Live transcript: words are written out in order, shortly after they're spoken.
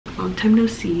long time no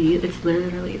see. It's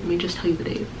literally, let me just tell you the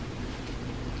date.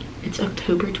 It's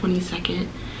October 22nd.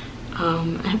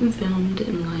 I haven't filmed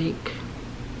in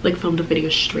like filmed a video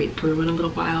straight through in a little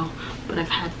while, but I've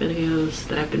had videos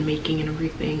that I've been making and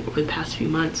everything over the past few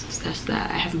months. It's just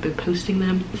that I haven't been posting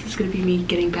them. This is gonna be me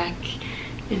getting back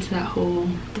into that whole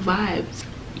vibes.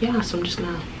 Yeah, so I'm just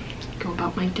gonna go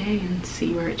about my day and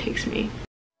see where it takes me.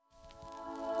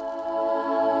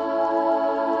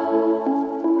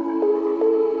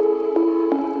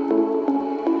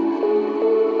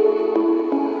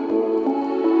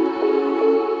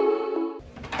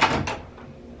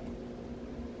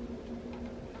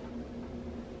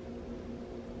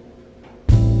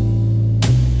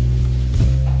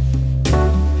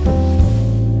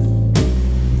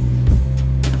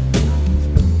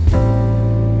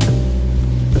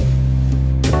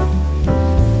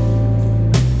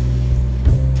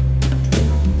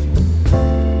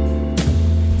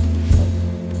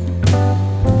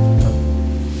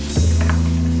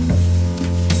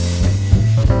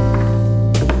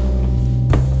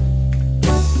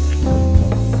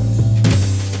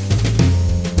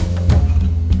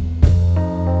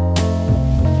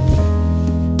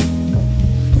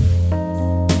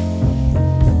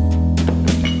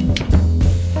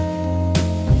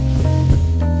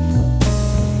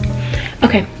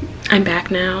 Okay, I'm back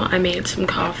now. I made some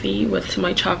coffee with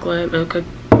my chocolate mocha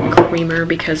creamer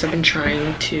because I've been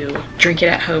trying to drink it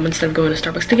at home instead of going to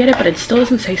Starbucks to get it, but it still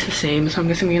doesn't taste the same, so I'm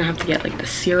guessing I'm gonna have to get like the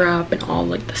syrup and all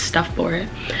like the stuff for it.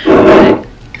 But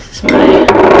this is my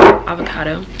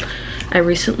avocado. I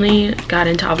recently got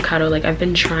into avocado. Like, I've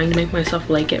been trying to make myself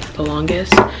like it for the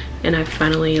longest, and I've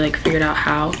finally like figured out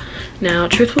how. Now,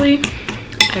 truthfully,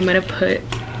 I might have put,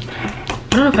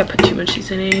 I don't know if I put too much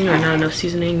seasoning or not enough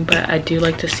seasoning, but I do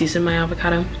like to season my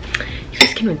avocado. You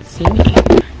guys can't even see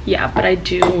me. Yeah, but I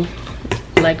do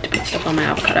like to put stuff on my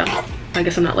avocado. I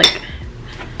guess I'm not like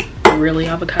really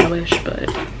avocado-ish, but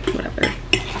whatever.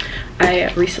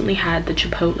 I recently had the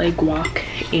Chipotle guac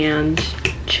and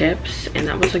chips, and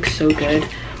that was like so good,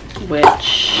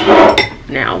 which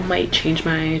now might change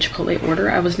my Chipotle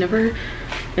order. I was never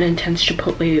an intense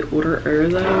Chipotle orderer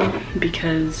though,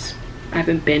 because I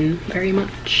haven't been very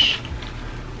much,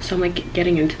 so I'm like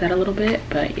getting into that a little bit.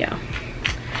 But yeah,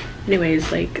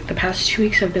 anyways, like the past 2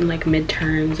 weeks have been like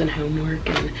midterms and homework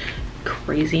and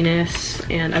craziness,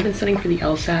 and I've been studying for the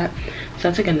LSAT, so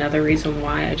that's like another reason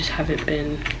why I just haven't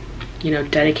been, you know,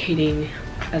 dedicating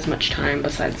as much time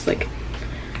besides like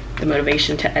the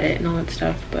motivation to edit and all that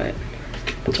stuff. But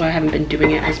that's why I haven't been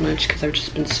doing it as much, because I've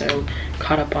just been so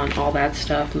caught up on all that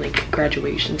stuff, and like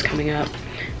graduation's coming up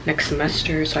next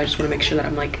semester, so I just want to make sure that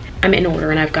I'm in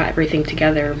order and I've got everything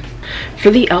together.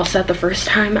 For the LSAT, the first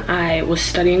time I was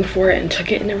studying for it and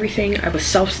took it and everything, I was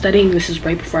self-studying. This is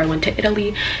right before I went to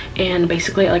Italy, and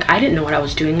basically like I didn't know what I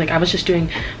was doing. Like, I was just doing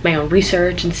my own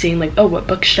research and seeing like, oh, what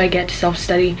book should I get to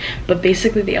self-study. But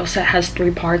basically the LSAT has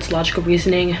 3 parts: logical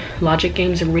reasoning, logic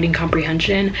games, and reading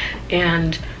comprehension.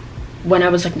 And when I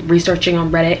was like researching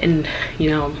on Reddit and,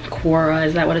 you know, Quora,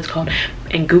 is that what it's called,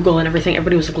 and Google and everything,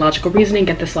 everybody was like, logical reasoning,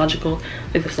 get this logic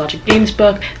games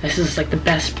book, this is like the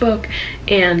best book.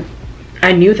 And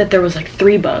I knew that there was like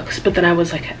 3 books, but then I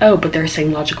was like, oh, but they're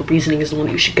saying logical reasoning is the one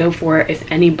that you should go for.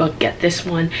 If any book, get this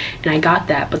one. And I got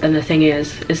that. But then the thing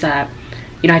is that,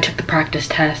 you know, I took the practice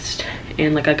test,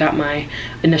 and like I got my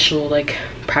initial like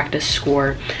practice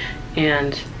score,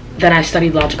 and then I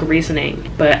studied logical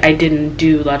reasoning, but I didn't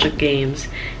do logic games,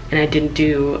 and I didn't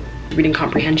do reading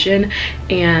comprehension.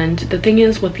 And the thing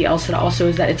is with the LSAT also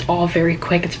is that it's all very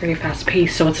quick, it's very fast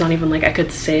paced, so it's not even like I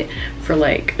could sit for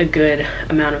like a good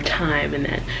amount of time and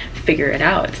then figure it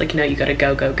out. It's like, no, you gotta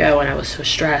go, and I was so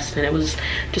stressed, and it was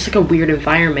just like a weird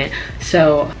environment.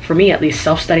 So for me, at least,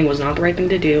 self-studying was not the right thing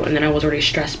to do. And then I was already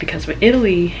stressed because of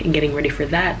Italy and getting ready for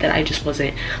that I just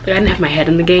wasn't, like, I didn't have my head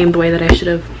in the game the way that I should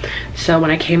have. So when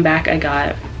I came back, I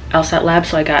got LSAT Lab,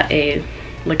 so I got an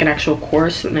actual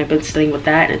course, and I've been studying with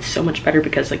that, and it's so much better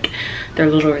because like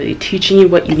they're literally teaching you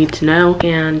what you need to know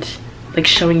and like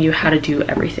showing you how to do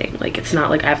everything. Like, it's not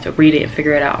like I have to read it and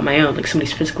figure it out on my own. Like,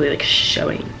 somebody's physically like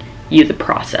showing you the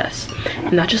process,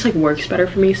 and that just like works better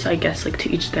for me. So I guess like to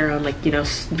each their own. Like, you know,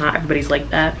 not everybody's like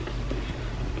that.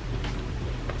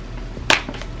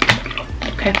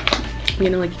 Okay, I'm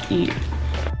gonna like eat.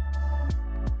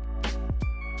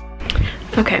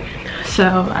 Okay,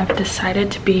 so I've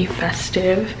decided to be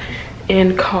festive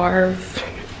and carve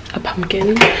a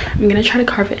pumpkin. I'm gonna try to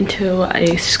carve it into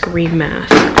a scream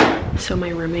mask. So my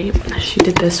roommate, she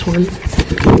did this one.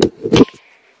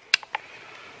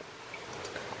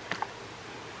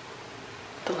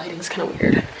 The lighting's kind of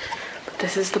weird, but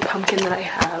this is the pumpkin that I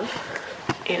have,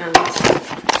 and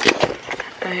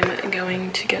I'm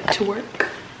going to get to work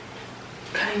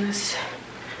cutting this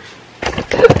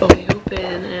boy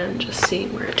open and just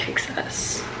seeing where it takes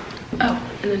us. Oh,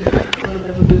 and then a little bit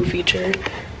of a boo feature.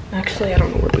 Actually, I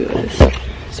don't know where boo is,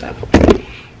 so I don't know.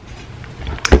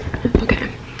 Okay,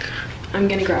 I'm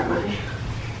gonna grab my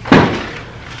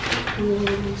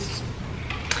tools.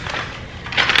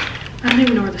 I don't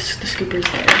even know where the scooper's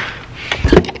there.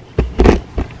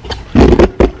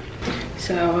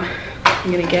 So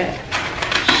I'm gonna get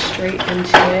straight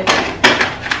into it.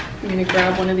 I'm gonna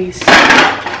grab one of these.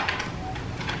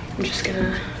 I'm just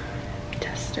gonna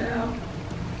test it out.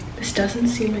 This doesn't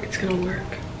seem like it's gonna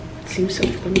work. It seems so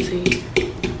flimsy.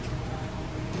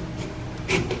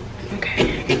 Okay.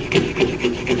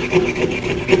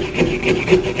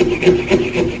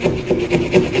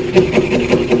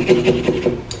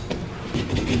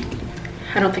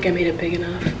 I don't think I made it big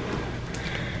enough.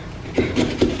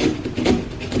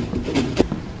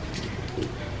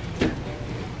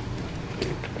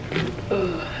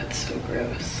 Oh, that's so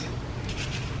gross.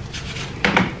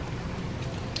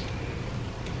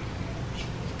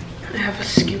 I have a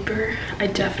scooper. I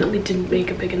definitely didn't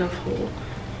make a big enough hole.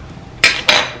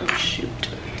 Oh shoot.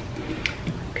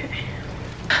 Okay.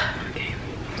 Okay.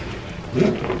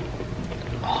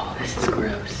 Oh, this is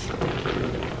gross.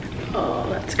 Oh,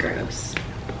 that's gross.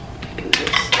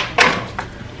 Goodness.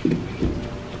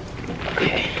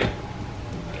 Okay.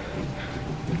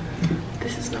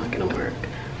 This is not gonna work.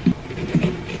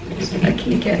 So I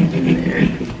can get in there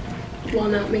while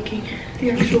not making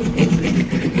the actual hole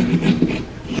big.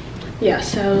 Yeah,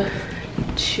 so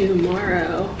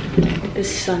tomorrow is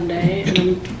Sunday,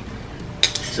 and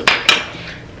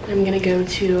I'm gonna go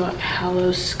to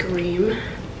Hallow Scream.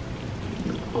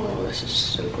 Oh, this is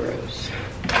so gross.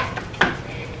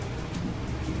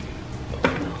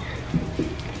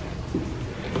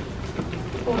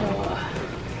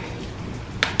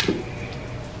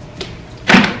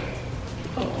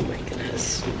 Oh my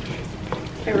goodness.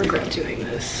 I regret doing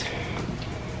this.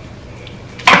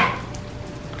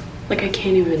 Like, I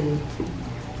can't even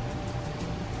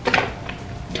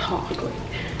talk. Like,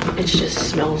 it just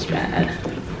smells bad.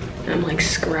 And I'm like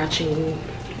scratching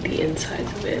the insides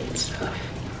of it and stuff.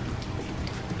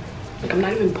 Like, I'm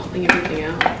not even pulling everything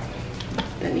out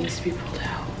that needs to be pulled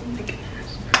out. Oh my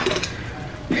goodness.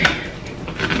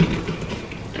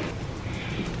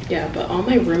 Yeah, but all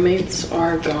my roommates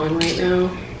are gone right now.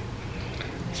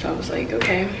 So I was like,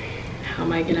 okay, how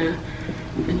am I gonna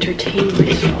entertain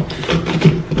myself?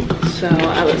 So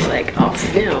I was like, I'll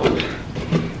film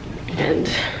and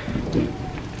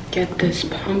get this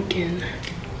pumpkin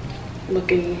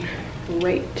looking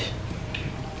great.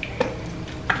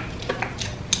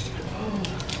 Oh,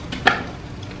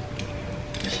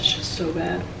 this is just so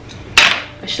bad.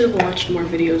 I should have watched more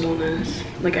videos on this.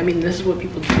 Like, I mean, this is what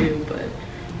people do, but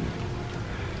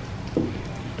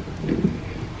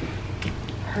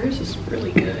hers is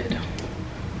really good.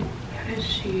 How did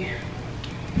she?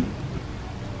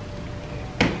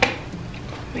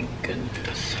 My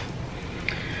goodness.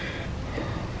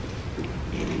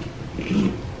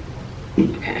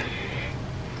 Okay.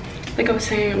 Like I was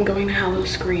saying, I'm going to Hallow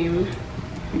Scream.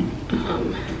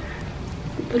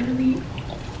 Literally.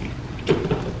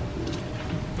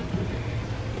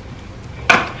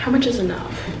 How much is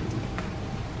enough?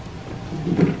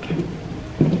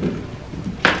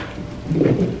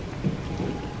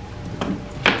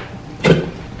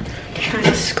 Trying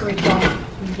to scrape off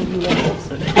the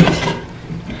walls of it.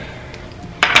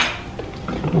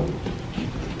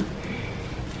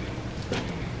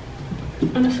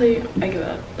 Honestly, I give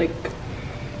up. Like,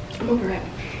 I'm over it.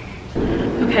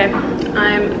 Okay,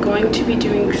 I'm going to be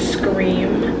doing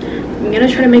Scream. I'm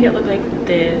gonna try to make it look like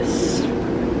this.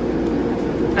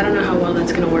 I don't know how well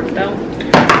that's gonna work though.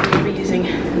 I'm gonna be using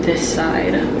this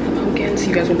side of the pumpkin so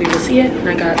you guys will be able to see it. And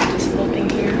I got this little thing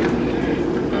here.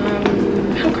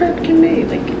 How hard can be?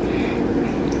 Like,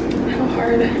 how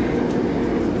hard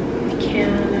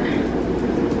can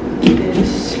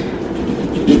this be?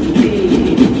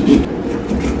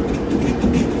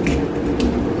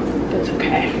 That's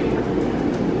okay.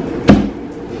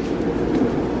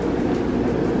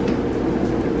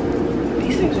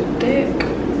 These things are thick.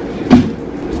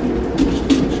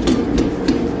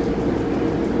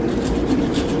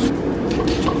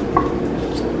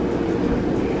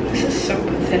 This is so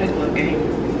pathetic looking.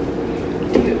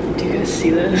 Do you guys see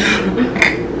this?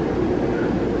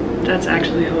 That's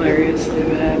actually hilariously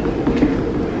bad. I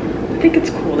think it's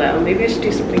cool though. Maybe I should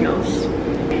do something else.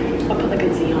 I'll put like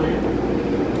a Z on it.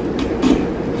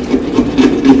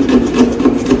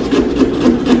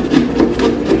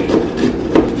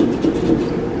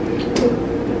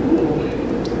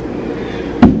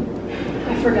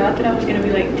 forgot that I was gonna be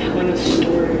like telling a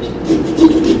story or something.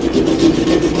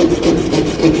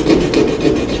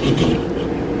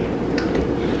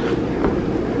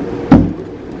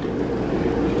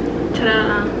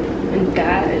 Ta-da! And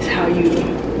that is how you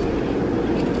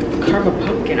carve a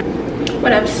pumpkin.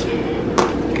 Whatevs.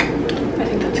 I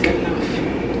think that's good enough.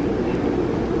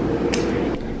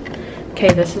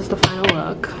 Okay, this is the final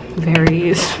look.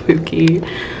 Very spooky.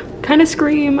 Kind of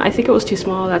Scream. I think it was too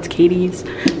small. That's Katie's.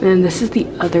 And then this is the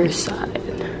other side,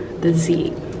 the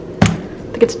Z. I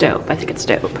think it's dope. I think it's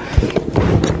dope.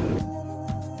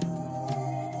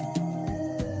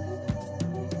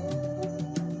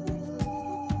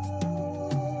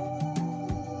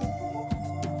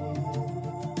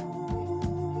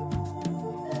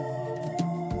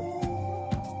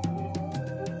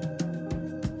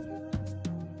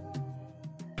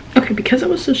 Okay, because I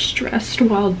was so stressed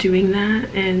while doing that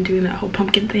and doing that whole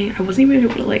pumpkin thing, I wasn't even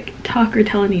able to like talk or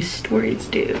tell any stories,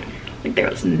 dude. Like there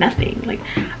was nothing. Like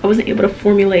I wasn't able to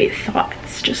formulate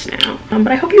thoughts just now. But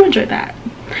I hope you enjoyed that,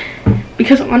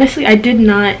 because honestly I did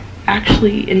not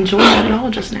actually enjoy that at all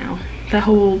just now. That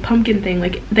whole pumpkin thing,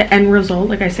 like the end result,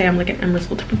 like I say, I'm like an end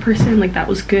result type of person, like that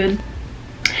was good,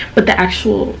 but the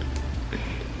actual,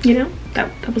 you know,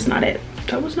 that was not it.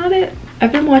 That was not it.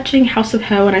 I've been watching House of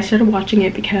Hell, and I started watching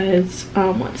it because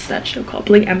what's that show called,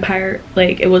 Bling Empire,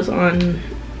 like it was on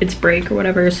its break or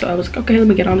whatever, so I was like, okay, let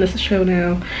me get on this show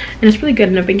now, and it's really good,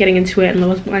 and I've been getting into it. And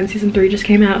Love is Blind season 3 just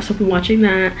came out, so I've been watching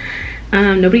that.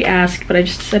 Nobody asked, but I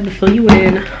just decided to fill you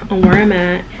in on where I'm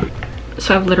at.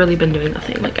 So I've literally been doing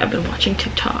nothing. Like I've been watching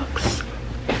TikToks.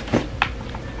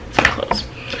 So close.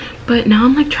 But now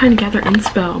I'm like trying to gather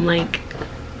inspo. I'm like,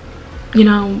 you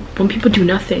know, when people do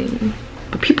nothing,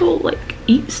 but people like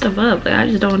eat stuff up, like I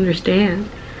just don't understand,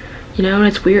 you know. And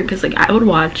it's weird because like I would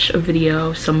watch a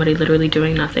video of somebody literally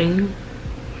doing nothing,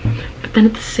 but then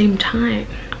at the same time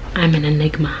I'm an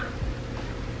enigma.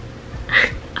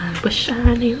 I wish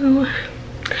I knew,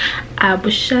 I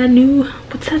wish I knew.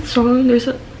 What's that song? There's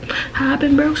a, I've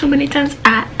been broke so many times,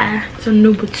 I don't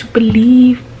know what to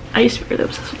believe. I used to be really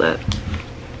obsessed with that.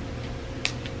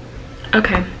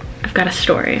 Okay, I've got a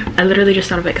story. I literally just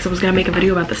thought of it because I was gonna make a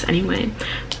video about this anyway,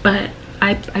 but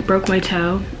I broke my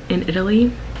toe in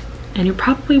Italy, and you're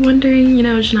probably wondering, you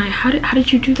know, Zhani, how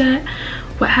did you do that?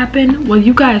 What happened? Well,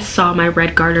 you guys saw my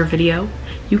red garter video.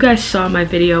 You guys saw my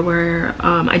video where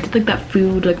I did like that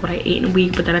food, like what I ate in a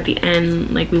week, but then at the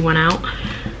end, like we went out.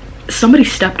 Somebody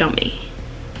stepped on me.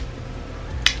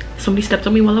 Somebody stepped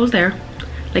on me while I was there,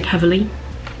 like heavily,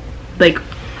 like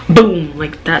boom,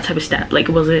 like that type of step. Like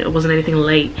it wasn't anything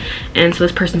light. And so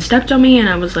this person stepped on me, and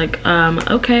I was like,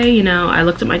 okay, you know, I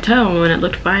looked at my toe and it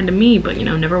looked fine to me, but you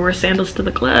know, never wear sandals to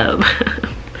the club.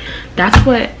 That's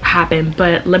what happened.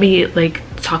 But let me like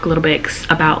talk a little bit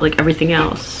about like everything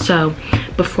else. So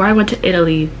before I went to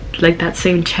Italy, like that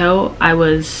same toe, I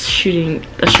was shooting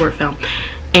a short film,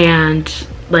 and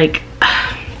like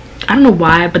I don't know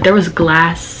why, but there was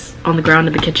glass on the ground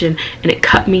in the kitchen and it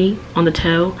cut me on the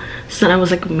toe. So then I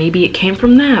was like, maybe it came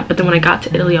from that. But then when I got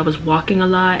to Italy, I was walking a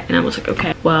lot, and I was like,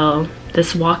 okay, well,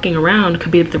 this walking around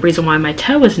could be the reason why my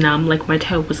toe was numb. Like my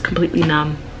toe was completely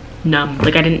numb.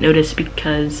 Like I didn't notice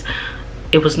because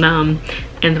it was numb.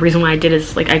 And the reason why I did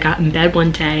is like I got in bed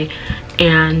one day,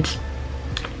 and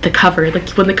the cover, like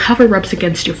when the cover rubs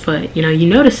against your foot, you know, you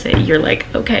notice it. You're like,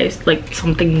 okay, like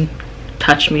something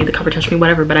touched me, the cover touched me,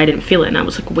 whatever, but I didn't feel it. And I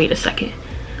was like, wait a second,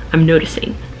 I'm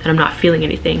noticing that I'm not feeling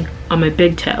anything on my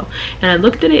big toe. And I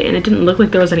looked at it, and it didn't look like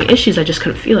there was any issues. I just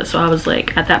couldn't feel it. So I was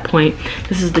like, at that point,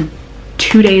 this is the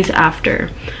 2 days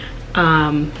after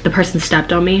the person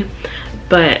stepped on me.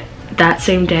 But that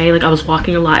same day, like I was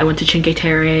walking a lot. I went to Cinque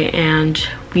Terre, and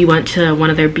we went to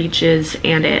one of their beaches,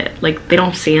 and it like they don't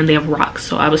have sand, they have rocks.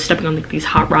 So I was stepping on like these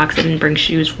hot rocks. I didn't bring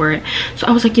shoes for it. So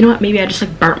I was like, you know what, maybe I just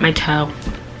like burnt my toe.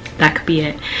 That could be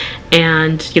it.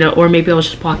 And you know, or maybe I was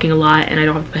just walking a lot and I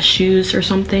don't have the best shoes or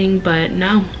something. But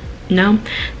no,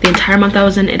 the entire month I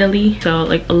was in Italy, so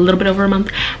like a little bit over a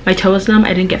month, my toe was numb.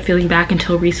 I didn't get feeling back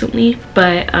until recently,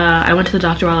 but I went to the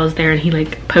doctor while I was there, and he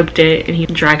like poked it, and he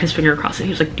dragged his finger across it. He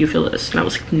was like, do you feel this? And I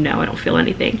was like, no, I don't feel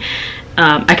anything.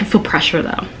 I can feel pressure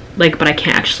though, like, but I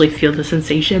can't actually feel the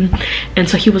sensation. And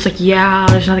so he was like, yeah,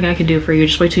 there's nothing I can do for you,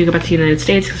 just wait till you go back to the United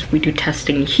States, because we do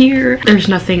testing here. There's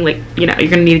nothing, like, you know, you're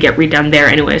gonna need to get redone there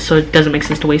anyway, so it doesn't make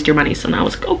sense to waste your money. So now I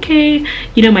was like, okay,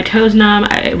 you know, my toe's numb.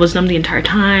 It was numb the entire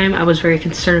time. I was very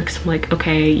concerned because I'm like,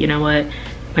 okay, you know what,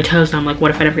 my toe's numb, like what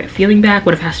if I never get feeling back,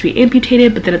 what if it has to be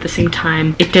amputated? But then at the same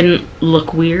time, it didn't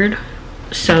look weird.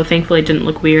 So thankfully it didn't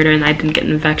look weird, and I didn't get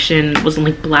an infection. It wasn't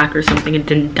like black or something. It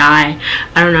didn't die.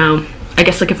 I don't know, I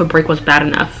guess like if a break was bad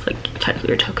enough, like technically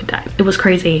your toe could die. It was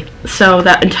crazy. So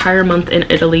that entire month in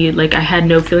Italy, like, I had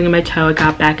no feeling in my toe. I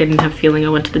got back, I didn't have feeling. I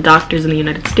went to the doctors in the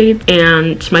United States,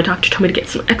 and my doctor told me to get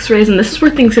some x-rays, and this is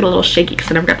where things get a little shaky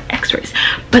because I never got x-rays.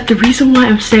 But the reason why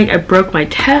I'm saying I broke my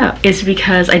toe is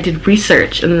because I did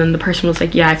research, and then the person was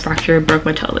like, yeah, I fractured, broke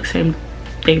my toe, like same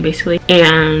thing basically.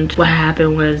 And what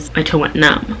happened was my toe went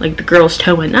numb. Like, the girl's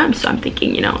toe went numb, so I'm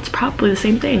thinking, you know, it's probably the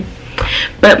same thing.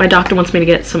 But my doctor wants me to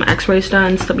get some x-rays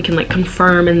done so that we can like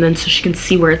confirm, and then so she can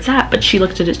see where it's at. But she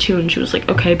looked at it too, and she was like,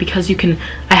 okay, because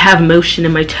I have motion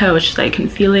in my toe, it's just like I can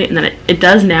feel it, and then it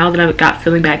does now that I've got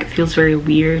feeling back. It feels very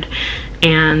weird,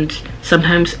 and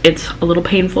sometimes it's a little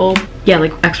painful. Yeah,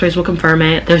 like x-rays will confirm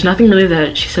it. There's nothing really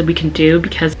that she said we can do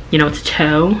because, you know, it's a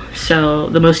toe, so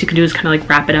the most you can do is kind of like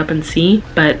wrap it up and see.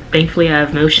 But thankfully I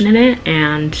have motion in it,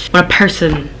 and when a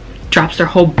person drops their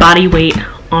whole body weight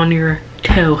on your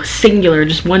toe, singular,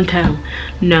 just one toe,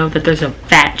 know that there's a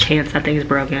fat chance that thing is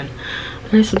broken.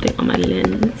 There's something on my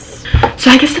lens.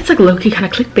 So I guess that's like low-key kind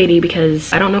of clickbaity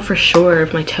because I don't know for sure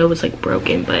if my toe was like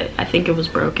broken, but I think it was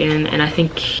broken, and I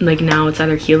think like now it's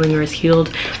either healing or it's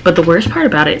healed. But the worst part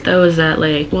about it though is that,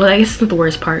 like, well, I guess it's not the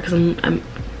worst part because I'm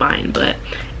fine, but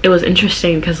it was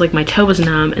interesting because like my toe was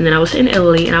numb, and then I was in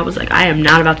Italy, and I was like, I am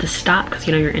not about to stop because,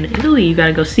 you know, you're in Italy, you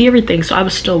gotta go see everything. So I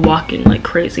was still walking like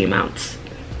crazy amounts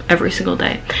every single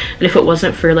day, and if it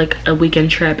wasn't for like a weekend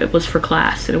trip, it was for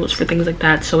class and it was for things like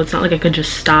that. So it's not like I could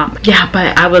just stop. Yeah,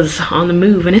 but I was on the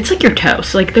move, and it's like your toe,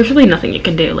 so like there's really nothing you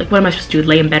can do. Like, what am I supposed to do,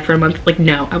 lay in bed for a month? Like,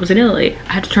 no, I was in Italy,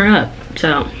 I had to turn up,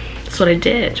 so that's what I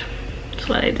did. That's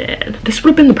what I did. This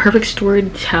would have been the perfect story to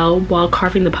tell while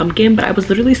carving the pumpkin, but I was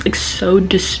literally like so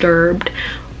disturbed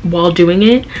while doing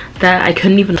it that I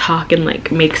couldn't even talk and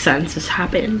like make sense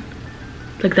happen.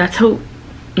 Like, that's how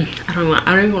I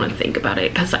don't even want to think about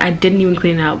it because I didn't even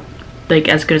clean it out like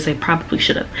as good as I probably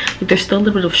should have. Like, there's still a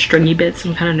little bit of stringy bits.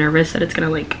 I'm kind of nervous that it's gonna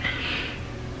like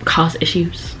cause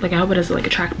issues. Like, I hope it doesn't like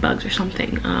attract bugs or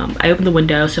something. I opened the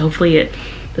window, so hopefully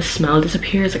the smell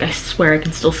disappears. Like, I swear I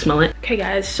can still smell it. Okay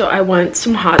guys, so I want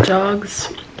some hot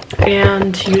dogs,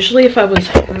 and usually if I was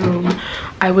home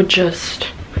I would just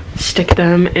stick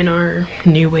them in our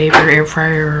new wave or air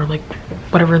fryer or like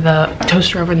whatever, the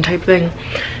toaster oven type thing,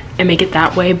 and make it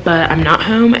that way. But I'm not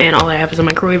home, and all I have is a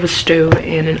microwave, a stove,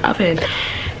 and an oven.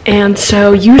 And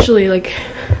so usually, like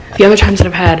the other times that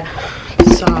I've had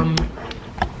some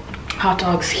hot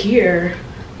dogs here,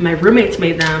 my roommates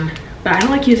made them, but I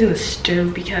don't like using the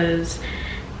stove because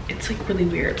it's like really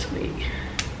weird to me,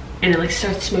 and it like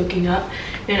starts smoking up,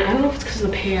 and I don't know if it's because of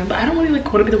the pan, but I don't really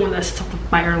like want to be the one that sets off the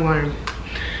fire alarm.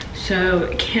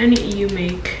 So can you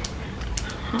make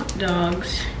hot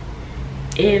dogs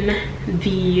in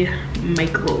the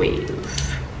microwave?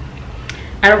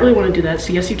 I don't really want to do that,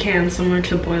 so yes you can, similar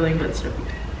to boiling, but it's no.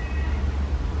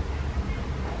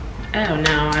 Oh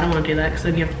no, I don't want to do that because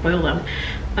then you have to boil them.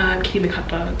 Can you make hot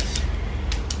dogs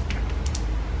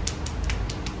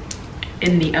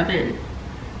in the oven?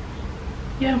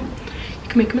 Yeah, you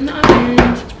can make them in the oven.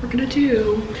 That's what we're gonna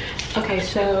do. Okay,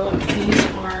 so these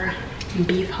are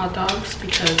beef hot dogs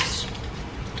because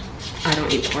I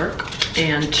don't eat pork,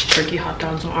 and turkey hot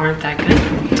dogs aren't that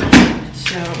good.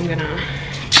 So I'm gonna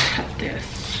cut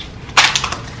this.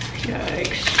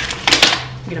 Yikes.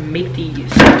 I'm gonna make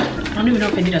these. I don't even know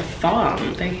if I need a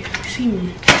thumb. They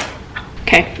seem...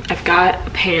 Okay, I've got a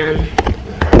pan,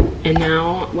 and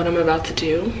now what I'm about to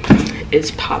do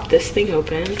is pop this thing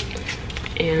open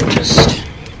and just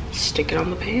stick it on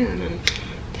the pan. And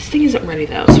this thing isn't ready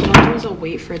though, so what I'll do is I'll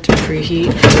wait for it to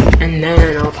preheat, and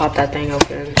then I'll pop that thing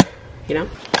open, you know?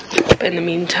 But in the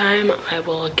meantime, I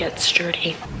will get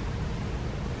sturdy.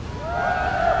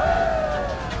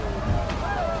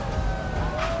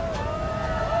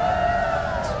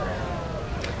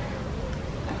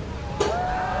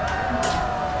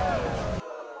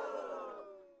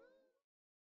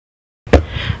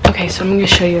 Okay, so I'm gonna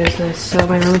show you guys this. So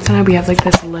my roommates and I, we have like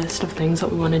this list of things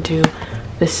that we want to do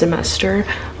this semester.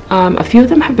 A few of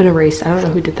them have been erased. I don't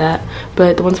know who did that,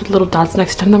 but the ones with little dots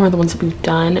next to them are the ones that we've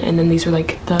done, and then these are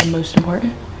like the most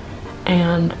important.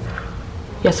 And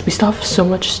yes, we still have so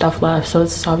much stuff left, so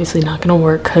this is obviously not gonna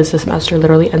work because the semester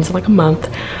literally ends in like a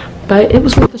month, but it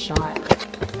was worth a shot.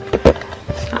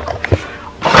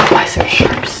 Oh, why is there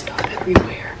sharp stuff everywhere?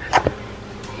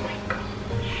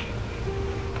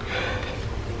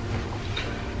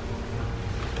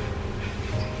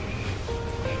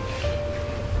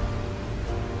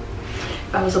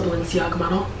 I was a Balenciaga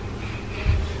model.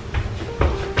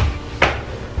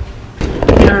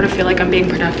 In order to feel like I'm being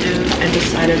productive, I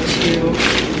decided to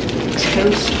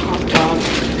toast hot dog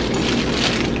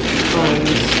buns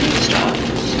and stuff.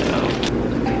 So,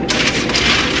 okay.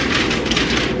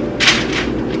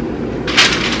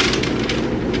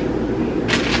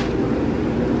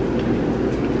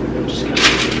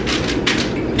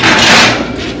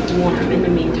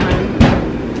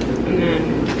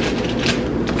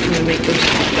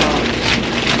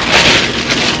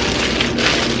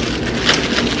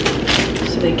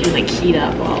 they can like heat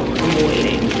up while I'm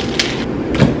waiting.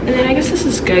 And then I guess this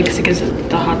is good because it gives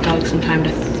the hot dog some time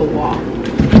to thaw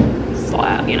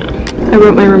out, you know. I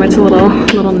wrote my roommates a little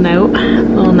note, a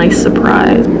little nice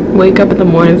surprise. Wake up in the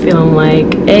morning feeling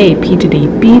like A, P to D,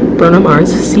 B, Bruno Mars,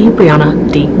 C,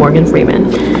 Brianna, D, Morgan Freeman.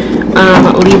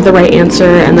 Leave the right answer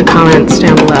in the comments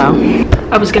down below.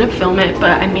 I was gonna film it,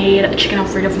 but I made a chicken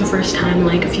alfredo for the first time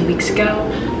like a few weeks ago,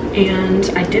 and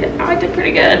I did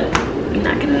pretty good. I'm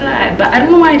not gonna lie, but I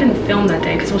don't know why I didn't film that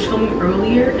day, because I was filming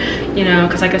earlier, you know,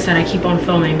 because like I said, I keep on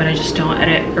filming, but I just don't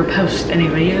edit or post any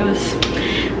videos,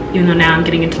 even though now I'm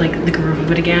getting into like the groove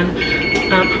of it again.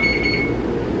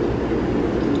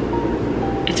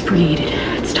 It's preheated,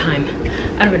 it's time.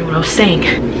 I don't even know what I was saying.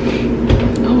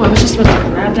 Oh, I was just about to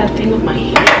grab that thing with my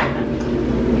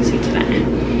hand. See to that.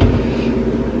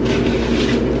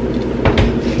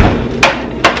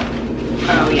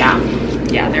 Oh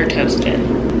yeah, they're toasted.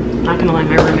 Not gonna lie,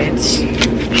 my roommates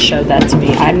showed that to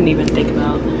me. I didn't even think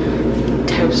about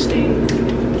toasting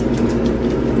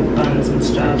buns and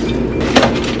stuff.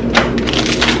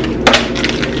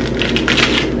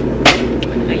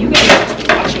 Oh, you guys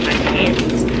are washing my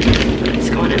hands. It's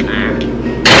going in there.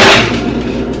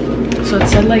 So it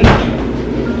said like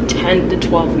 10 to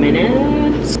 12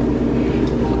 minutes.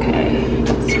 Okay,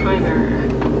 timer.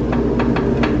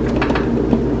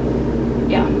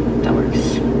 Yeah, that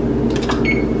works.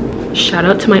 Shout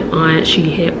out to my aunt. She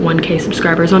hit 1K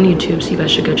subscribers on YouTube, so you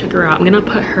guys should go check her out. I'm gonna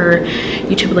put her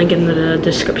YouTube link in the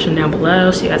description down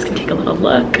below so you guys can take a little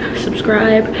look,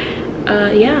 subscribe.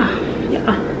 Yeah.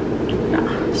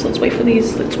 So let's wait for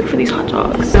these hot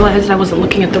dogs. I realized I wasn't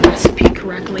looking at the recipe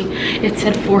correctly. It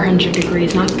said 400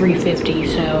 degrees, not 350.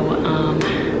 So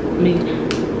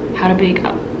how to bake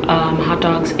hot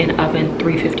dogs in oven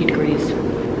 350 degrees.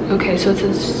 Okay, so it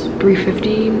says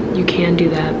 350. You can do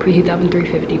that. Preheat the oven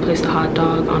 350. Place the hot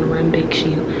dog on a rim bake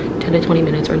sheet 10 to 20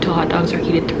 minutes or until hot dogs are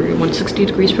heated through 160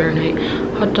 degrees Fahrenheit.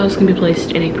 Hot dogs can be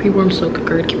placed in a pre-warmed slow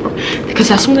cooker to keep warm. Because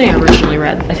that's something I originally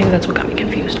read. I think that's what got me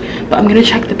confused. But I'm gonna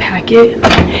check the packet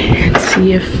and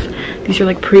see if these are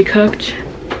like pre-cooked.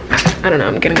 I don't know.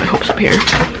 I'm getting my hopes up here.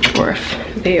 Or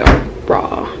if they are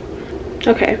raw.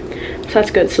 Okay, so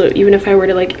that's good. So even if I were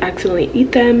to like accidentally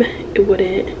eat them, it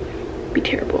wouldn't be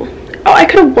terrible. Oh, I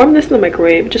could have warmed this in the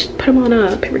microwave. Just put them on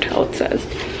a paper towel, it says.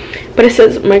 But it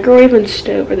says microwave and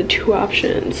stove are the two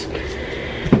options.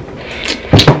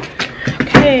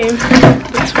 Okay,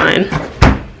 that's fine.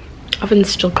 Ovens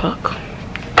still cook.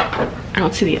 I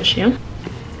don't see the issue.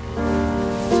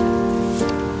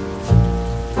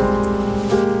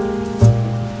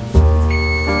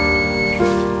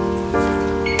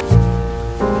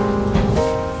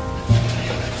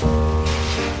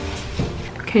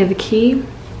 Okay, the key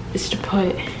is to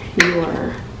put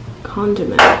your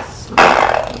condiments.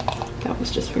 That was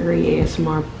just very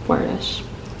ASMR wordish.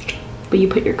 But you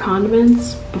put your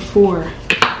condiments before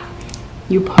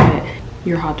you put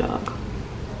your hot dog.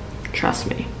 Trust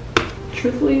me.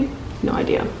 Truthfully, no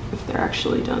idea if they're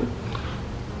actually done.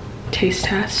 Taste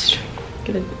test.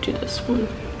 Gonna do this one.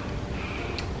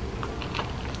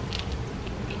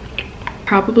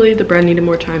 Probably the bread needed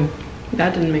more time.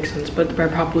 That didn't make sense, but the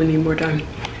bread probably needed more time.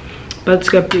 But let's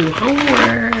go do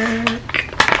homework.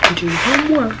 Do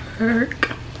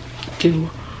homework. Do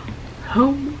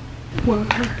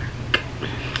homework.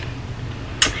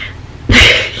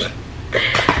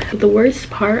 The worst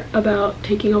part about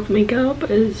taking off makeup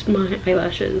is my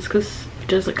eyelashes, because it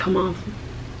doesn't come off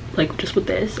like just with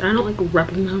this. I don't like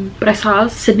rubbing them. But I saw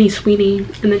Sydney Sweeney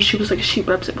and then she was like, she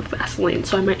rubs it with Vaseline,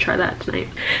 so I might try that tonight.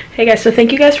 Hey guys, so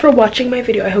thank you guys for watching my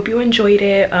video. I hope you enjoyed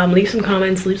it. Leave some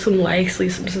comments, leave some likes,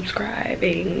 leave some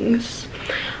subscribings.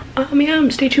 Yeah,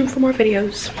 stay tuned for more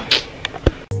videos.